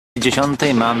10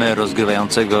 mamy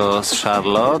rozgrywającego z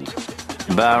Charlotte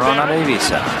Barona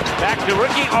Davisa.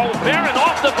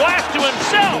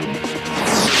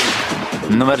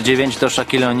 Numer 9 to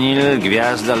Shaquille O'Neal,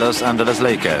 gwiazda Los Angeles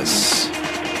Lakers.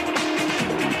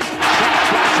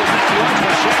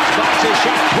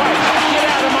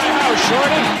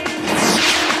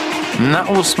 Na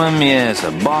 8 jest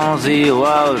Bonzi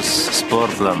Wells z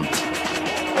Portland.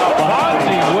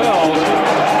 Bonzi Wells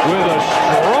with a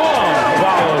strong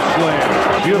follow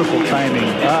slam. Beautiful timing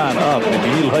on up. And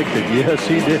he liked it. Yes,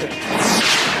 he did.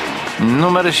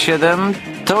 Numer 7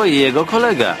 to jego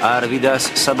kolega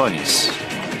Arvydas Sabonis.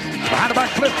 Behind the back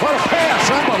flip, what a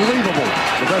pass! Unbelievable.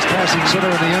 The best passing center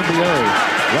in the NBA.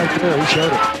 Right there, he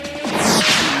showed it.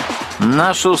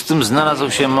 Na 6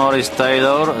 znalazł się Maurice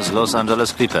Taylor z Los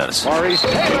Angeles Clippers. Maurice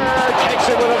Taylor takes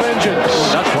it with a vengeance.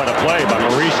 That's quite a play by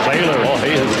Maurice Taylor. Oh,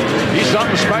 he's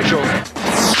something special.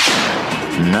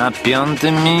 Na 5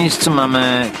 miejscu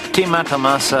mamy Tima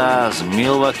Thomasa z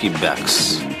Milwaukee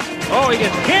Bucks. Oh, he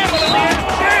gets Campbell in the end,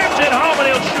 jams it home, and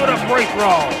he'll shoot a free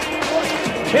throw.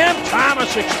 Tim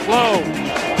Thomas explodes.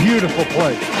 Beautiful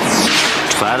play.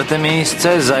 4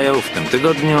 miejsce zajął w tym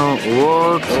tygodniu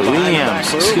Walt Williams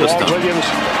z Houston.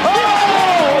 Oh,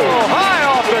 high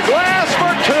off the glass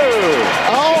for two.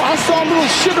 Oh, I saw a little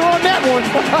sugar on that one.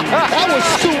 That was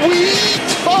sweet.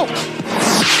 Oh.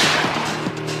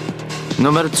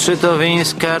 Numer 3 to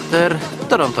Vince Carter,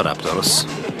 Toronto Raptors.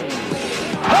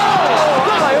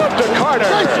 To Carter.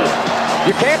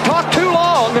 You can't talk too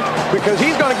long because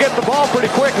he's going to get the ball pretty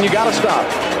quick and you got to stop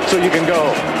so you can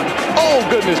go. Oh,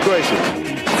 goodness gracious.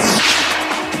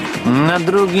 Na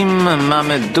 2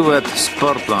 mamy duet z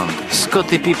Portland.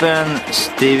 Scottie Pippen,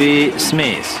 Stevie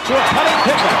Smith.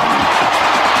 Pippen.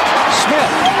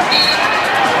 Smith.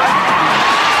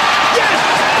 Yes!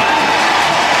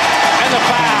 And the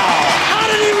foul. How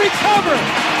did he recover?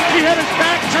 He had his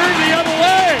back turned the other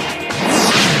way.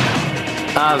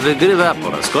 A wygrywa po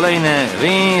raz kolejny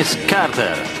Vince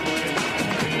Carter.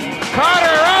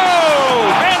 Carter,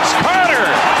 oh! Vince Carter!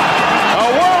 A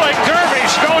whirling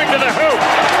dervish going to the hoop.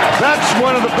 That's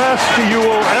one of the best you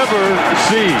will ever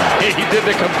see. He did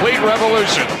the complete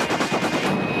revolution.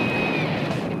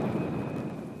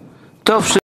 To